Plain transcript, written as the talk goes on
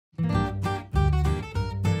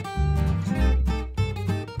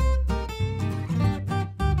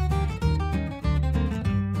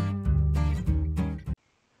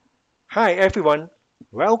Hi everyone,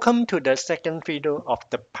 welcome to the second video of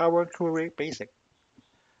the Power Query Basic.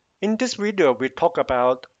 In this video, we talk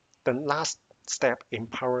about the last step in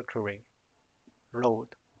Power Query, load.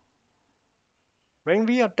 When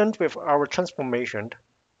we are done with our transformation,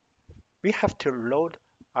 we have to load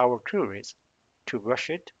our queries to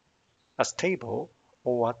worksheet, as table,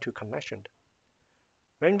 or to connection.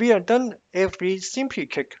 When we are done, if we simply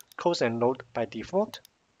click Close and Load by default,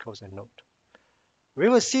 close and load, we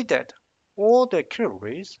will see that all the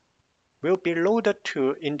queries will be loaded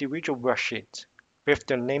to individual worksheets with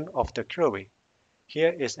the name of the query.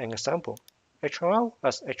 Here is an example. HR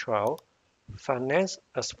as HR, Finance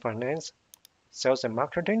as Finance, Sales and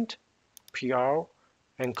Marketing, PR,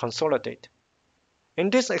 and Consolidate. In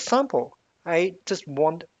this example, I just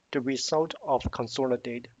want the result of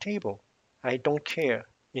Consolidate table. I don't care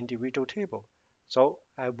individual table. So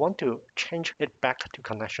I want to change it back to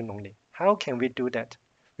connection only. How can we do that?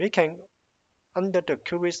 We can, under the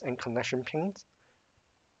queries and connection pins,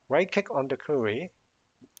 right-click on the query,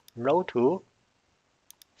 row to,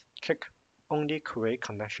 click only query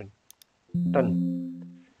connection.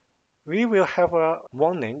 Done. We will have a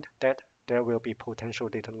warning that there will be potential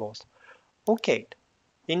data loss. Okay,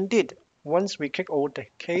 indeed, once we click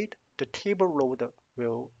OK, the table loader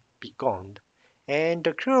will be gone, and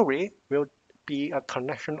the query will be a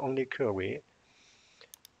connection-only query.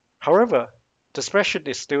 However, the spreadsheet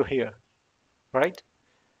is still here, right?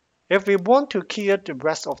 If we want to clear the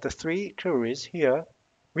rest of the three queries here,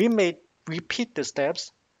 we may repeat the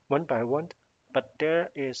steps one by one, but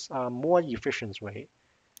there is a more efficient way.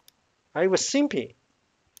 I will simply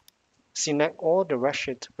select all the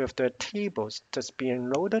worksheets with the tables that's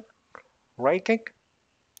being loaded, right-click,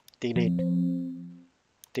 delete,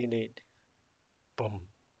 delete, boom.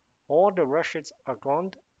 All the worksheets are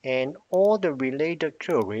gone and all the related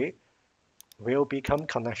query will become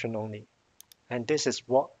connection only. And this is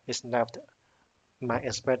what is left my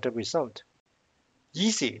expected result.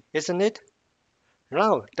 Easy, isn't it?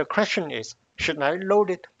 Now the question is, should I load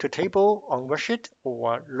it to table on worksheet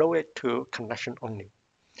or load it to connection only?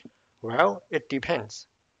 Well, it depends.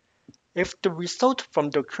 If the result from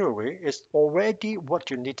the query is already what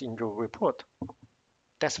you need in your report,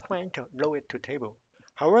 that's fine to load it to table.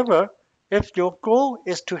 However, if your goal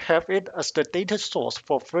is to have it as the data source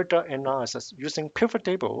for further analysis using pivot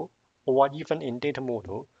table or even in data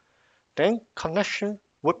model, then connection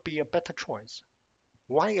would be a better choice.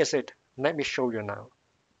 Why is it? Let me show you now.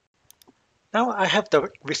 Now I have the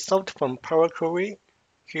result from Power Query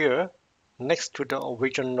here next to the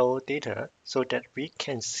original data so that we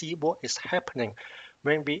can see what is happening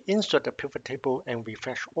when we insert the pivot table and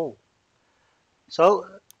refresh all. So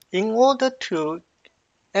in order to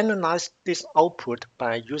analyze this output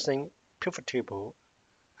by using pivot table,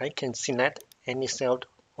 I can select any cell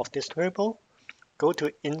of this table, go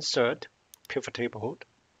to Insert Pivot Table.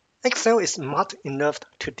 Excel is smart enough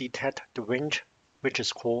to detect the range, which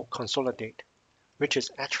is called Consolidate, which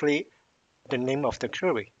is actually the name of the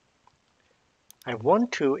query. I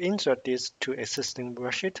want to insert this to existing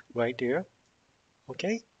worksheet right there.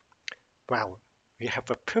 Okay. Well, we have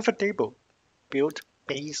a pivot table built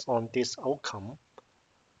based on this outcome.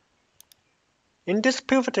 In this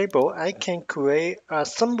pivot table, I can create a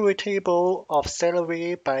summary table of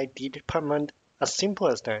salary by department, as simple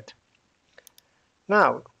as that.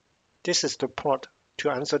 Now, this is the part to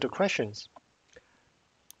answer the questions.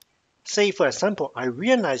 Say, for example, I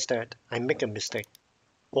realize that I make a mistake,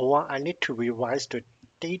 or I need to revise the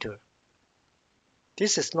data.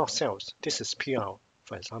 This is not sales, this is PR,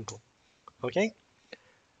 for example. Okay?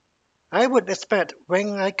 I would expect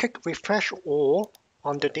when I click Refresh All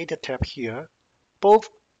on the Data tab here,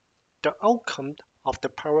 both the outcome of the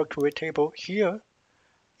Power Query table here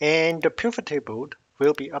and the pivot table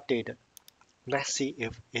will be updated. Let's see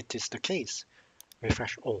if it is the case.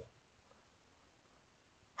 Refresh all.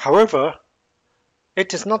 However,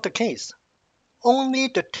 it is not the case. Only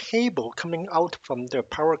the table coming out from the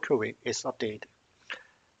Power Query is updated.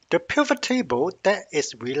 The pivot table that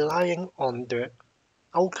is relying on the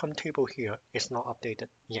outcome table here is not updated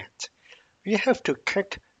yet. We have to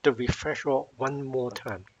click the refresh all one more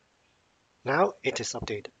time. Now it is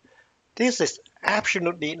updated. This is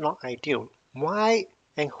absolutely not ideal. Why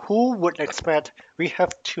and who would expect we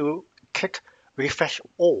have to click refresh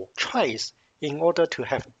all twice in order to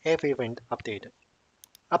have everything updated?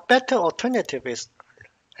 A better alternative is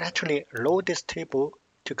actually load this table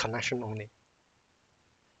to connection only.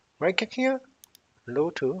 Right click here,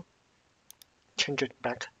 load to, change it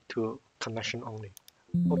back to connection only.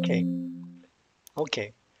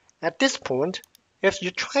 Okay. At this point, if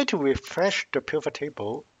you try to refresh the pivot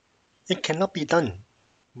table, it cannot be done.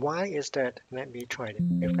 Why is that? Let me try it.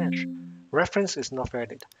 Refresh. Reference is not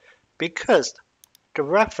valid because the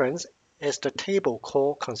reference is the table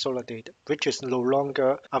called consolidate, which is no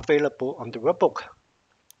longer available on the workbook.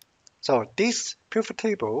 So this pivot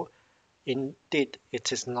table, indeed,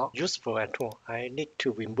 it is not useful at all. I need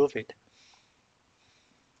to remove it.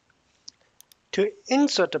 To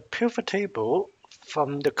insert the pivot table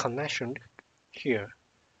from the connection here,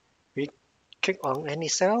 we click on any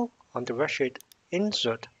cell on the worksheet,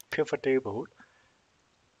 insert pivot table.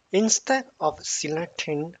 Instead of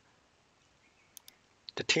selecting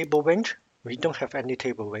the table range, we don't have any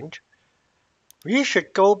table range. We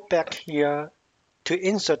should go back here to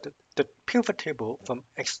insert the pivot table from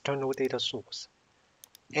external data source.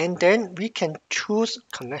 And then we can choose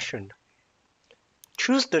connection.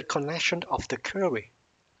 Choose the connection of the query.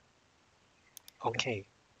 Okay.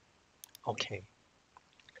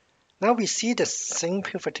 Now we see the same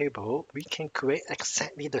pivot table. We can create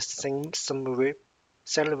exactly the same summary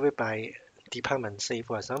salary by department, say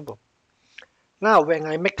for example. Now when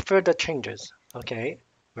I make further changes, okay,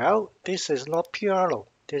 well, this is not PRO,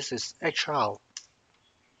 this is HR.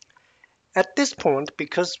 At this point,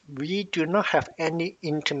 because we do not have any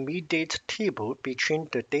intermediate table between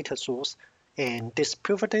the data source and this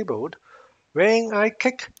pivot table, when I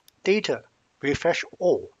click data, refresh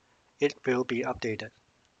all, it will be updated.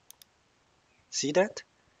 See that?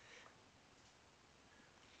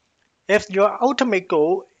 If your ultimate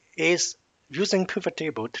goal is using pivot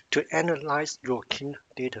table to analyze your key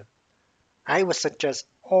data, I would suggest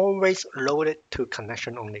always load it to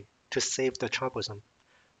connection only to save the troublesome.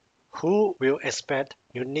 Who will expect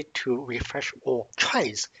you need to refresh all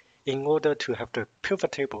twice in order to have the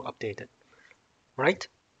pivot table updated, right?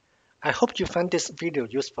 I hope you found this video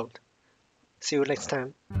useful. See you next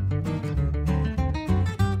time.